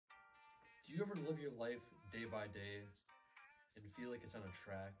Do you ever live your life day by day and feel like it's on a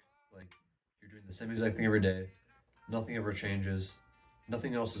track? Like you're doing the same exact thing every day, nothing ever changes,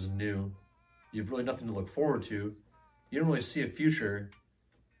 nothing else is new, you have really nothing to look forward to, you don't really see a future,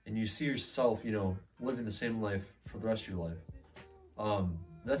 and you see yourself, living the same life for the rest of your life.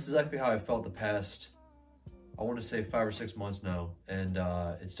 That's exactly how I felt the past, I want to say 5 or 6 months now, and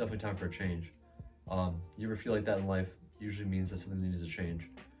it's definitely time for a change. You ever feel like that in life? Usually means that something needs to change.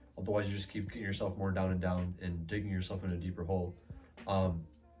 Otherwise, you just keep getting yourself more down and digging yourself in a deeper hole.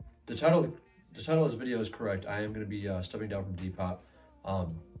 The title of this video is correct. I am going to be stepping down from Depop,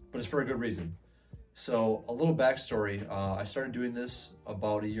 but it's for a good reason. So a little backstory, I started doing this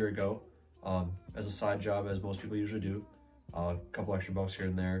about a year ago as a side job, as most people usually do. A couple extra bucks here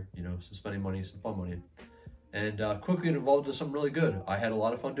and there, some spending money, some fun money. And quickly it evolved into something really good. I had a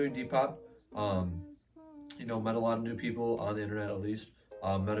lot of fun doing Depop. Met a lot of new people on the internet, at least.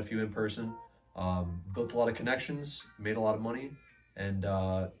 Met a few in person, built a lot of connections, made a lot of money, and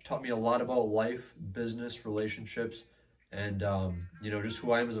taught me a lot about life, business, relationships, and just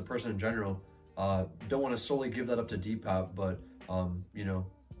who I am as a person in general. Don't want to solely give that up to Depop, but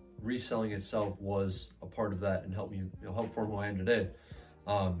reselling itself was a part of that and helped me help form who I am today.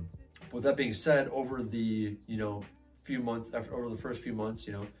 With that being said, over the over the first few months,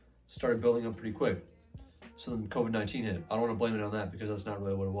 started building up pretty quick. So then COVID-19 hit. I don't want to blame it on that because that's not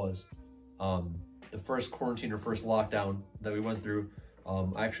really what it was. The first quarantine or first lockdown that we went through,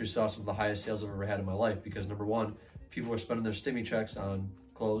 I actually saw some of the highest sales I've ever had in my life because number one, people were spending their stimmy checks on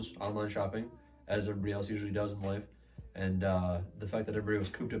clothes, online shopping, as everybody else usually does in life. And the fact that everybody was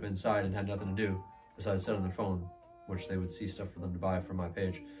cooped up inside and had nothing to do besides sit on their phone, which they would see stuff for them to buy from my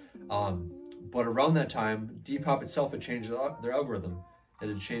page. But around that time, Depop itself had changed their algorithm. It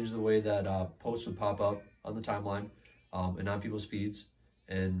had changed the way that posts would pop up on the timeline and on people's feeds.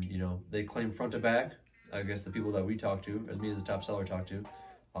 And, they claimed front to back, I guess the people that we talked to, as me as a top seller talked to,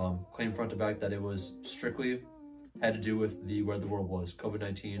 claimed front to back that it was strictly had to do with where the world was,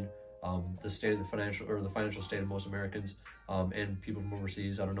 COVID-19, the state of the financial state of most Americans, and people from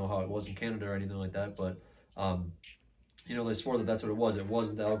overseas. I don't know how it was in Canada or anything like that, but, they swore that that's what it was. It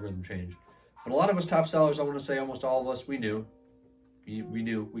wasn't the algorithm change. But a lot of us top sellers, I want to say almost all of us, we knew.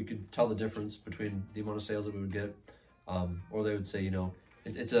 We could tell the difference between the amount of sales that we would get, or they would say,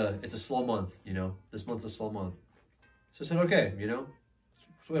 it's a slow month, this month's a slow month. So I said, okay,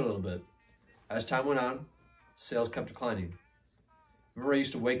 let's wait a little bit. As time went on, sales kept declining. Remember, I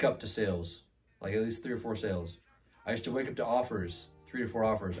used to wake up to sales, like at least 3 or 4 sales. I used to wake up to offers, 3 to 4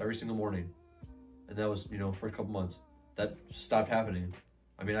 offers every single morning. And that was, for a couple months. That stopped happening.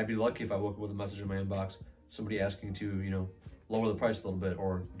 I mean, I'd be lucky if I woke up with a message in my inbox, somebody asking to, lower the price a little bit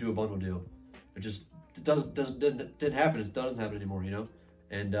or do a bundle deal. It didn't happen. It doesn't happen anymore,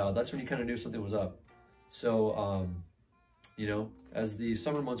 and that's when you kind of knew something was up. So, as the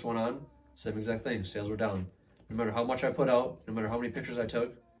summer months went on, same exact thing. Sales were down. No matter how much I put out, no matter how many pictures I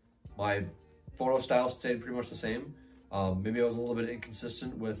took, my photo style stayed pretty much the same. Maybe I was a little bit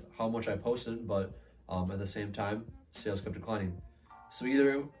inconsistent with how much I posted, but at the same time, sales kept declining. So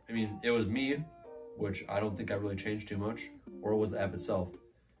either, it was me, which I don't think I really changed too much, or it was the app itself.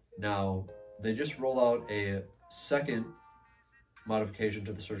 Now, they just rolled out a second modification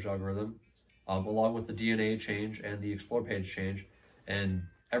to the search algorithm, along with the DNA change and the explore page change, and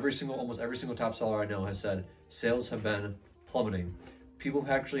almost every single top seller I know has said sales have been plummeting. People have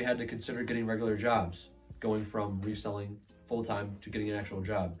actually had to consider getting regular jobs, going from reselling full-time to getting an actual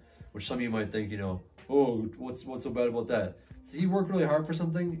job, which some of you might think, oh, what's so bad about that? So you work really hard for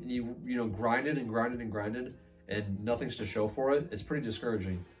something and you grinded and grinded and grinded and nothing's to show for it. It's pretty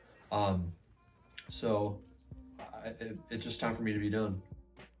discouraging. So it's just time for me to be done.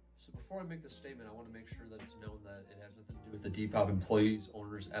 So before I make this statement, I want to make sure that it's known that it has nothing to do with the Depop employees,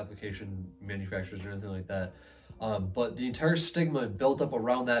 owners, application manufacturers, or anything like that. But the entire stigma built up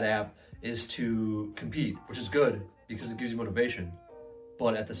around that app is to compete, which is good because it gives you motivation.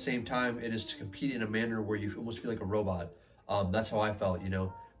 But at the same time, it is to compete in a manner where you almost feel like a robot. That's how I felt,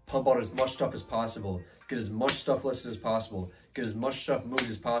 Pump out as much stuff as possible, get as much stuff listed as possible, get as much stuff moved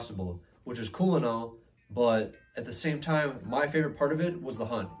as possible, which is cool and all, but at the same time, my favorite part of it was the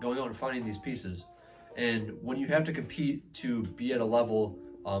hunt, going out and finding these pieces. And when you have to compete to be at a level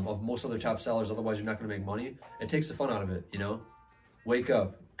of most other top sellers, otherwise you're not going to make money, it takes the fun out of it, Wake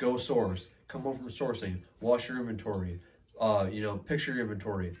up, go source, come home from sourcing, wash your inventory, picture your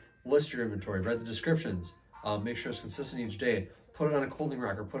inventory, list your inventory, write the descriptions, make sure it's consistent each day, put it on a clothing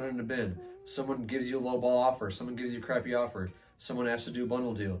rack or put it in a bin. Someone gives you a low ball offer, someone gives you a crappy offer, someone asks to do a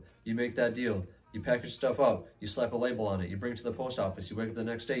bundle deal, you make that deal. You package stuff up, you slap a label on it, you bring it to the post office, you wake up the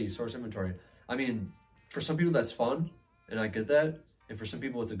next day, you source inventory. I mean, for some people that's fun, and I get that. And for some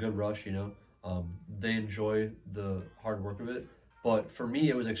people it's a good rush, you know. They enjoy the hard work of it. But for me,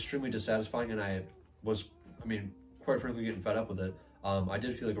 it was extremely dissatisfying, and I was, I mean, quite frankly, getting fed up with it. I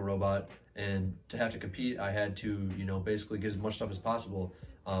did feel like a robot, and to have to compete, I had to, you know, basically get as much stuff as possible.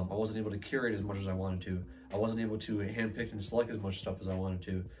 I wasn't able to curate as much as I wanted to. I wasn't able to handpick and select as much stuff as I wanted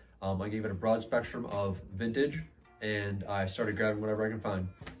to. I gave it a broad spectrum of vintage, and I started grabbing whatever I can find,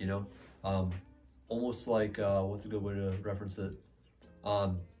 you know. Almost like, what's a good way to reference it?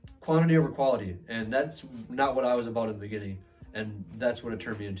 Quantity over quality, and that's not what I was about in the beginning, and that's what it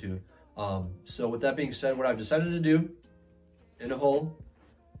turned me into. So with that being said, what I've decided to do in a whole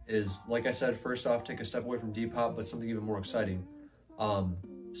is, like I said, first off, take a step away from Depop, but something even more exciting.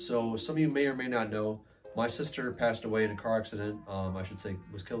 So some of you may or may not know, my sister passed away in a car accident. I should say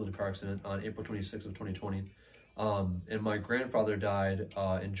was killed in a car accident on April 26th of 2020. And my grandfather died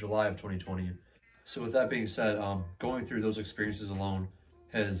in July of 2020. So with that being said, going through those experiences alone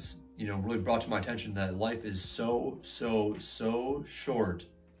has, you know, really brought to my attention that life is so short.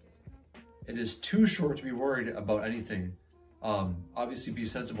 It is too short to be worried about anything. Obviously be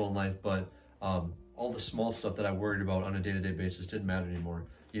sensible in life, but all the small stuff that I worried about on a day-to-day basis didn't matter anymore.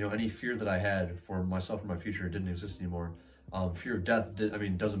 You know, any fear that I had for myself or my future didn't exist anymore. Fear of death,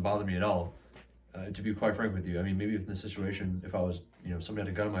 doesn't bother me at all. To be quite frank with you, I mean, maybe in this situation, if I was, you know, somebody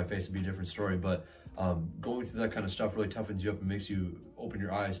had a gun in my face, it'd be a different story. But going through that kind of stuff really toughens you up and makes you open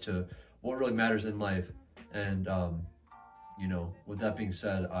your eyes to what really matters in life. And, you know, with that being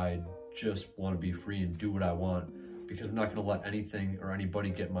said, I just want to be free and do what I want, because I'm not going to let anything or anybody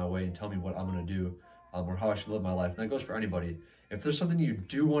get in my way and tell me what I'm going to do or how I should live my life. And that goes for anybody. If there's something you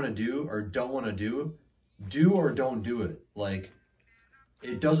do want to do or don't want to do or don't do it. Like,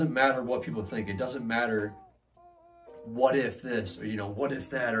 it doesn't matter what people think. It doesn't matter what if this, or, you know, what if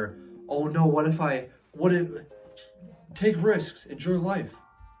that, or, oh no, what if, take risks, enjoy life.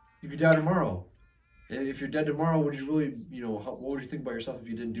 You could die tomorrow. If you're dead tomorrow, would you really, you know, what would you think about yourself if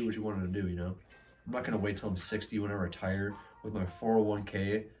you didn't do what you wanted to do, you know? I'm not going to wait till I'm 60 when I retire with my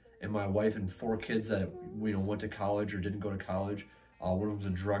 401k and my wife and 4 kids that, you know, went to college or didn't go to college. One of them's a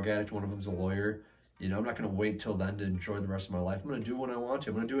drug addict, one of them's a lawyer. You know, I'm not going to wait till then to enjoy the rest of my life. I'm going to do what I want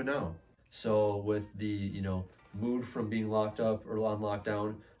to. I'm going to do it now. So with the, you know, mood from being locked up or on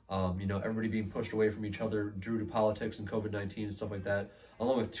lockdown, you know, everybody being pushed away from each other due to politics and COVID-19 and stuff like that,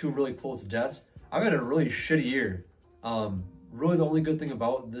 along with 2 really close deaths, I've had a really shitty year. Really the only good thing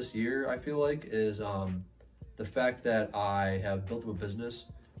about this year, I feel like, is the fact that I have built up a business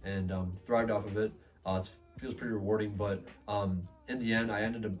and thrived off of it. It feels pretty rewarding, but in the end, I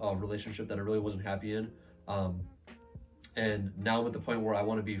ended a relationship that I really wasn't happy in. And now I'm at the point where I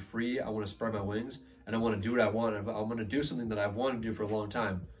want to be free, I want to spread my wings, and I want to do what I want. I'm going to do something that I've wanted to do for a long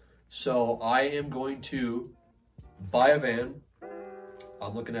time. So I am going to buy a van.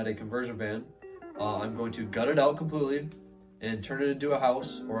 I'm looking at a conversion van. I'm going to gut it out completely and turn it into a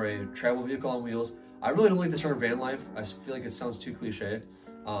house or a travel vehicle on wheels. I really don't like the term van life. I feel like it sounds too cliche.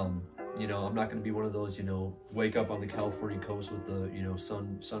 You know, I'm not going to be one of those, you know, wake up on the California coast with the, you know,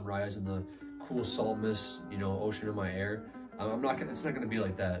 sunrise and the cool salt mist, you know, ocean in my air. It's not going to be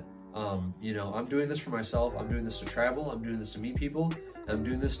like that. You know, I'm doing this for myself. I'm doing this to travel. I'm doing this to meet people. And I'm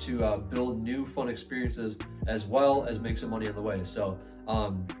doing this to build new fun experiences as well as make some money on the way. So,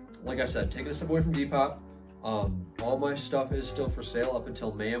 like I said, taking a step away from Depop. All my stuff is still for sale up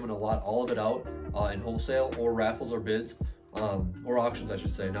until May. I'm going to lot all of it out in wholesale or raffles or bids. Or auctions, I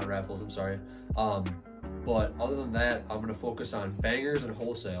should say, not raffles, I'm sorry. But other than that, I'm going to focus on bangers and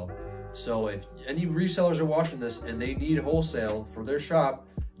wholesale. So if any resellers are watching this and they need wholesale for their shop,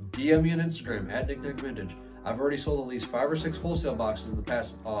 DM me on Instagram at @NickNickVintage. I've already sold at least 5 or 6 wholesale boxes in the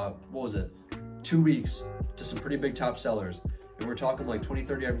past, 2 weeks to some pretty big top sellers. And we're talking like 20,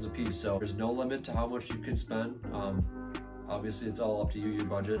 30 items a piece. So there's no limit to how much you can spend. Obviously, it's all up to you, your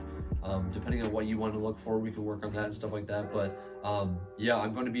budget. Depending on what you want to look for, we can work on that and stuff like that. But yeah,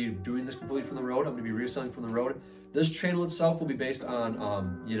 I'm going to be doing this completely from the road. I'm going to be reselling from the road. This channel itself will be based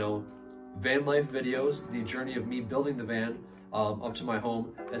on, you know, van life videos, the journey of me building the van up to my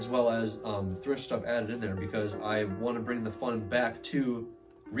home, as well as thrift stuff added in there, because I want to bring the fun back to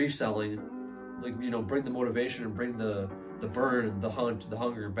reselling, like, you know, bring the motivation and bring the burn, the hunt, the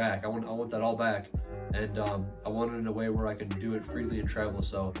hunger back. I want that all back. And I want it in a way where I can do it freely and travel.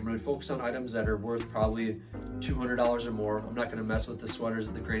 So I'm going to focus on items that are worth probably $200 or more. I'm not going to mess with the sweaters,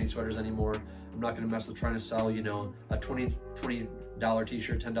 the granny sweaters anymore. I'm not going to mess with trying to sell, you know, a $20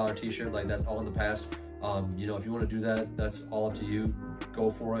 t-shirt, $10 t-shirt. Like, that's all in the past. You know, if you want to do that, that's all up to you.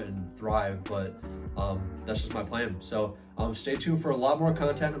 go for it and thrive, but that's just my plan. So stay tuned for a lot more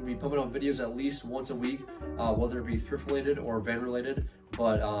content. I'll be pumping out videos at least once a week, whether it be thrift related or van related.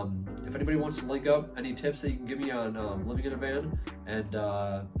 But if anybody wants to link up, any tips that you can give me on living in a van, and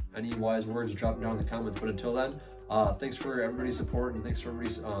any wise words, drop them down in the comments. But until then, thanks for everybody's support, and thanks for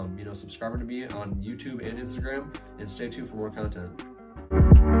everybody's subscribing to me on YouTube and Instagram, and stay tuned for more content.